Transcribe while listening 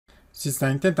Si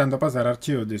está intentando pasar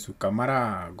archivos de su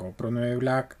cámara GoPro 9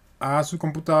 Black a su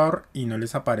computador y no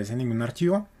les aparece ningún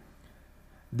archivo,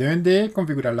 deben de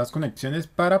configurar las conexiones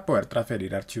para poder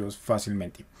transferir archivos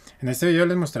fácilmente. En este video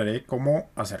les mostraré cómo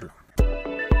hacerlo.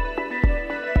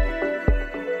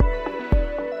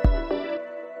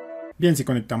 Bien, si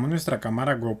conectamos nuestra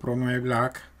cámara GoPro 9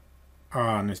 Black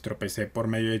a nuestro PC por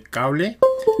medio del cable,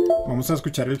 vamos a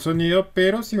escuchar el sonido,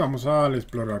 pero si vamos al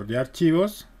explorador de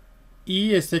archivos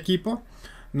y este equipo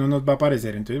no nos va a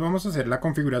aparecer. Entonces vamos a hacer la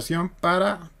configuración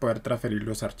para poder transferir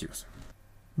los archivos.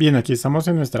 Bien, aquí estamos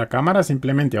en nuestra cámara.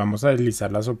 Simplemente vamos a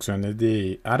deslizar las opciones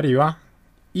de arriba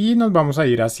y nos vamos a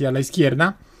ir hacia la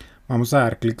izquierda. Vamos a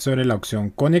dar clic sobre la opción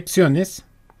conexiones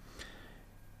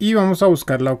y vamos a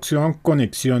buscar la opción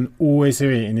conexión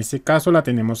USB. En este caso la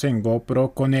tenemos en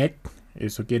GoPro Connect.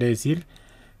 Eso quiere decir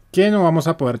que no vamos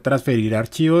a poder transferir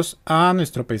archivos a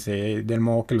nuestro PC del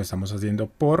modo que lo estamos haciendo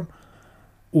por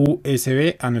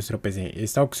USB a nuestro PC.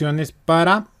 Esta opción es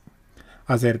para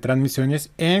hacer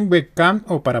transmisiones en webcam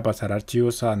o para pasar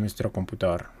archivos a nuestro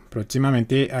computador.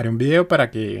 Próximamente haré un video para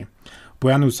que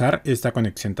puedan usar esta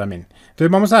conexión también.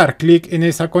 Entonces vamos a dar clic en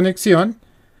esa conexión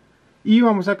y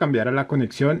vamos a cambiar a la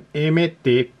conexión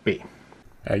MTP.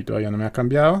 Ahí todavía no me ha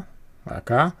cambiado.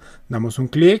 Acá damos un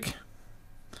clic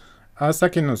hasta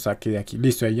que nos saque de aquí.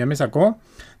 Listo, ahí ya me sacó.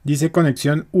 Dice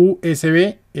conexión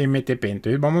USB MTP.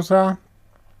 Entonces vamos a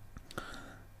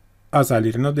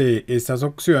salirnos de estas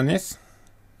opciones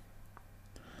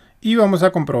y vamos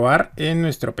a comprobar en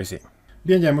nuestro PC.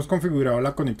 Bien, ya hemos configurado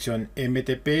la conexión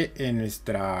MTP en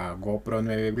nuestra GoPro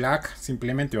 9 Black.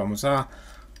 Simplemente vamos a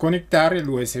conectar el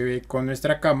USB con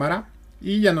nuestra cámara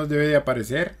y ya nos debe de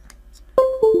aparecer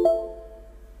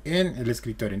en el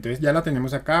escritorio. Entonces ya la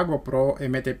tenemos acá, GoPro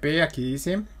MTP, aquí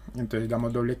dice. Entonces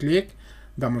damos doble clic,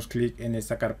 damos clic en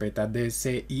esta carpeta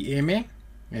DCIM,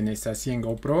 en esta 100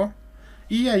 GoPro.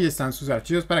 Y ahí están sus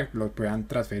archivos para que los puedan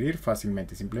transferir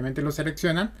fácilmente. Simplemente los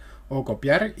seleccionan o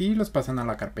copiar y los pasan a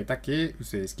la carpeta que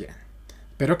ustedes quieran.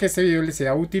 Espero que este video les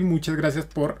sea útil. Muchas gracias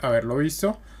por haberlo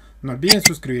visto. No olviden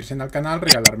suscribirse al canal,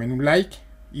 regalarme un like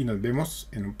y nos vemos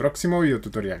en un próximo video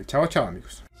tutorial. Chao, chao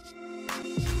amigos.